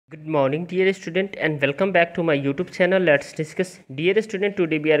Good morning, dear student, and welcome back to my YouTube channel. Let's discuss. Dear student,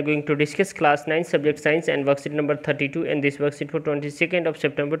 today we are going to discuss class 9 subject science and worksheet number 32 and this worksheet for 22nd of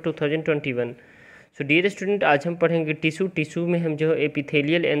September 2021. So dear student, आज हम पढ़ेंगे tissue में हम जो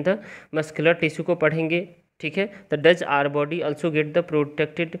epithelial and the muscular tissue को पढ़ेंगे. ठीक है. The does our body also get the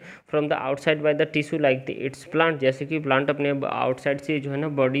protected from the outside by the tissue like the it's plant. जैसे कि प्लांट अपने आउटसाइड से जो है ना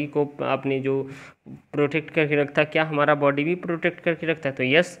बॉडी को अपने जो प्रोटेक्ट करके रखता है, क्या हमारा बॉडी भी प्रोटेक्ट करके रखता है? तो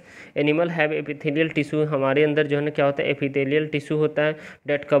yes, animal have epithelial tissue. हमारे अंदर जो है ना क्या होता है, एपिथेलियल टिश्यू होता है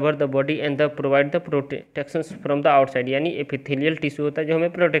date cover the body and the provide the protection from the outside. यानी एपिथेलियल टिश्यू होता है जो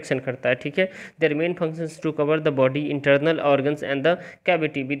हमें प्रोटेक्शन करता है. ठीक है. Their main functions to cover the body internal organs and the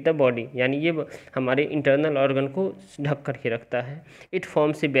cavity with the body. यानी ये हमारे इंटरनल ऑर्गन को ढक करके रखता है. It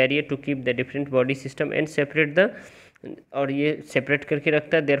forms a barrier to keep the different body system and separate the, और ये सेपरेट करके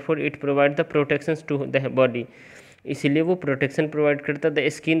रखता है. Therefore it provide the protections to the body. इसीलिए वो प्रोटेक्शन प्रोवाइड करता है. The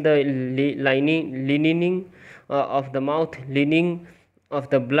skin, the leaning of the mouth, leaning of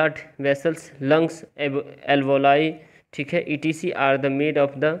the blood vessels, lungs, alveoli, ठीक है, ETC are the made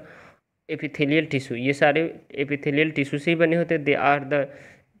of the epithelial tissue. ये सारे epithelial tissue से ही बने होते हैं. They are the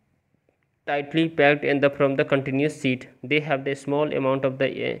tightly packed and from the continuous sheet. They have the small amount of the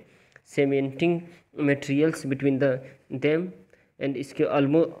cementing materials between them and इसके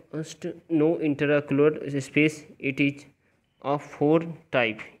almost no intraocular space. It is of 4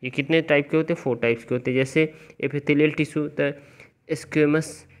 type. ये कितने type के होते हैं? 4 types के होते हैं. जैसे epithelial tissue, the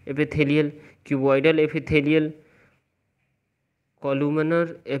squamous epithelial, cuboidal epithelial,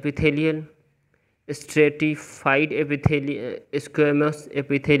 columnar epithelial, stratified epithelial, squamous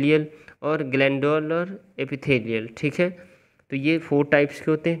epithelial और ग्लैंडुलर एपिथेलियल. ठीक है. तो ये 4 टाइप्स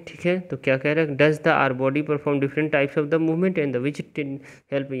के होते हैं. ठीक है. तो क्या कह रहा है, does the our body perform different types of the movement and the which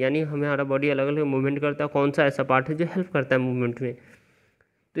help. यानी हमारा बॉडी अलग अलग मूवमेंट करता है. कौन सा ऐसा पार्ट है जो हेल्प करता है मूवमेंट में?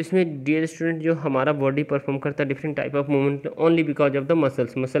 तो इसमें डियर स्टूडेंट जो हमारा बॉडी परफॉर्म करता है different type of movement only because of the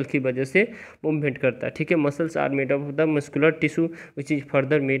muscles. Muscle की वजह से मूवमेंट करता है. ठीक है. Muscles are made of the muscular tissue which is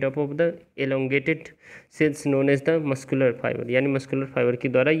further made up of the elongated sales known as the muscular fibre. यानी muscular fibre के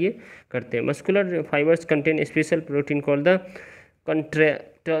द्वारा ये करते हैं. Muscular fibres contain special protein called the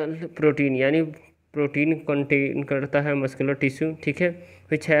contractile protein. यानी protein contain करता है muscular tissue. ठीक है.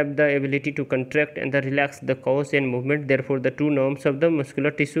 which have the ability to contract and relax the cause and movement. Therefore the two norms of the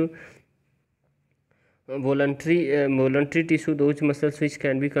muscular tissue, voluntary tissue, those muscles which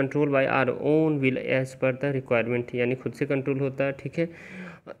can be controlled by our own will as per the requirement. यानी खुद से control होता है. ठीक है.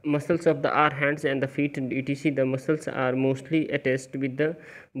 muscles of the our hands and the feet etc. the muscles are mostly attached with the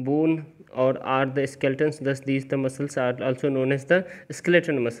bone or are the skeletons. Thus these the muscles are also known as the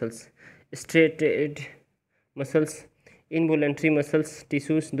skeleton muscles. Striated muscles, involuntary muscles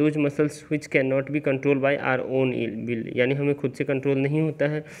tissues, those muscles which can not be control by our own will. यानी हमें खुद से control नहीं होता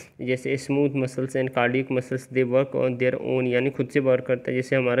है. जैसे smooth muscles and cardiac muscles, they work on their own. यानी खुद से वर्क करता है.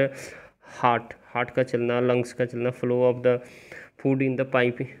 जैसे हमारा हार्ट का चलना, लंग्स का चलना, flow of the food in the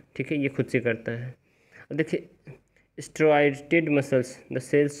pipe. ठीक है. ये खुद से करता है. देखिए स्टेरॉइडेड muscles, the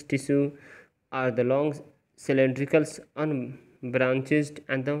sales tissue are the long cylindricals unbranched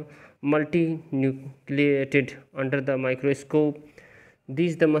and the multinucleated under the microscope.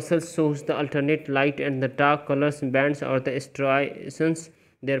 These the muscles shows the alternate light and the dark colors bands or the striations.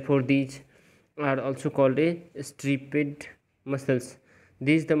 Therefore these are also called a striped muscles.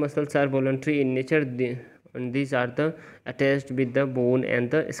 These the muscles are voluntary in nature and these are the attached with the bone and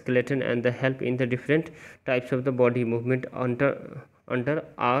the skeleton and the help in the different types of the body movement under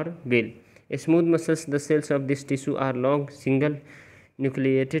our will. Smooth muscles, the cells of this tissue are long, single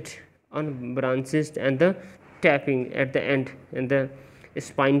nucleated, unbranched and the tapping at the end and the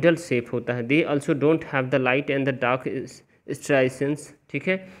spindle shape होता है. They also don't have the light and the dark striations. ठीक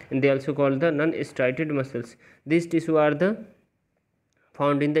है. and they also called the non-striated muscles. These tissue are the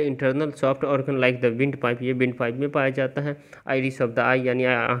found in the internal soft organ like the wind pipe. ये wind pipe में पाया जाता है. Iris of the आई यानी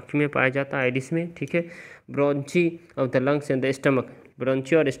आँख में पाया जाता है, आइरिस में. ठीक है. Bronchi of the lungs and the stomach,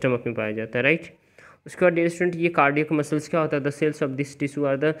 bronchi और स्टमक में पाया जाता है. राइट. उसके बाद डियर स्टूडेंट ये कार्डियक मसल्स क्या होता है? The sales of this tissue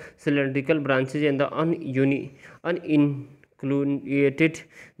are the cylindrical branches and the अनइncluated.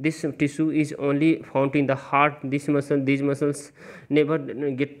 This tissue is only found in the heart. These muscles never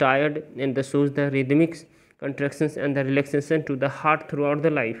get tired and shows the rhythmic contractions and the relaxation to the heart throughout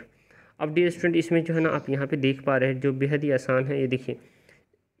the life. अब dear student इसमें जो है ना आप यहाँ पे देख पा रहे हैं जो बेहद ही आसान है. ये देखिए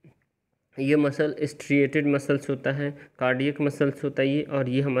ये मसल स्ट्रिएटेड मसल्स होता है, कार्डियक मसल्स होता है ये, और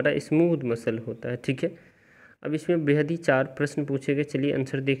ये हमारा स्मूथ मसल होता है. ठीक है. अब इसमें बेहद ही 4 प्रश्न पूछे गए. चलिए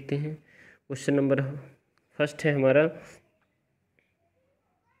आंसर देखते हैं. क्वेश्चन नंबर फर्स्ट है हमारा,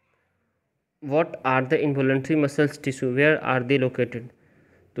 what are the involuntary muscles tissue, where are they located?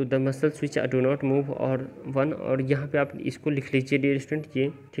 तो the muscles which do not move और 1, और यहाँ पे आप इसको लिख लीजिए डियर स्टूडेंट,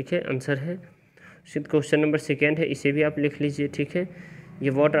 ये ठीक है आंसर है। क्वेश्चन नंबर सेकेंड है, इसे भी आप लिख लीजिए, ठीक है। ये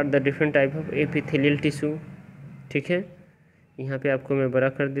what are the different type of epithelial tissue, ठीक है। यहाँ पे आपको मैं बड़ा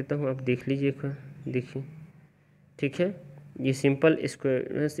कर देता हूँ, आप देख लीजिए, देखिए, ठीक है। ये सिंपल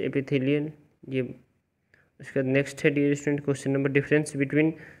स्क्वायरस एपिथेलियल, ये उसका नेक्स्ट है dear student question number difference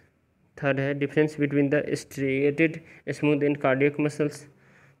between, third है difference between the striated smooth and cardiac muscles.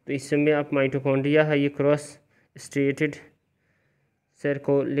 तो इस समय आप माइटोकॉन्ड्रिया है, ये क्रॉस स्ट्रिएटेड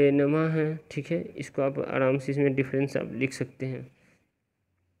सर्कोलेनमा है, ठीक है। इसको आप आराम से इसमें डिफरेंस आप लिख सकते हैं,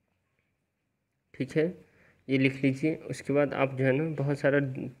 ठीक है, ये लिख लीजिए। उसके बाद आप जो है ना बहुत सारा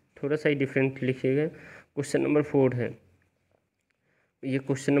थोड़ा सा ही डिफरेंट लिखिएगा। क्वेश्चन नंबर 4 है, ये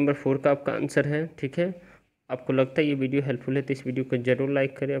क्वेश्चन नंबर 4 का आपका आंसर है, ठीक है। आपको लगता है ये वीडियो हेल्पफुल है तो इस वीडियो को जरूर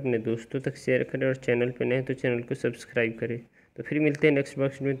लाइक करें, अपने दोस्तों तक शेयर करें, और चैनल पे नए हैं तो चैनल को सब्सक्राइब करें। तो फिर मिलते हैं नेक्स्ट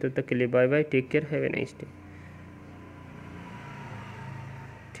वर्कशीट में, तब तक के लिए bye bye, take care, have a nice day,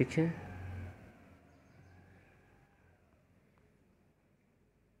 ठीक है।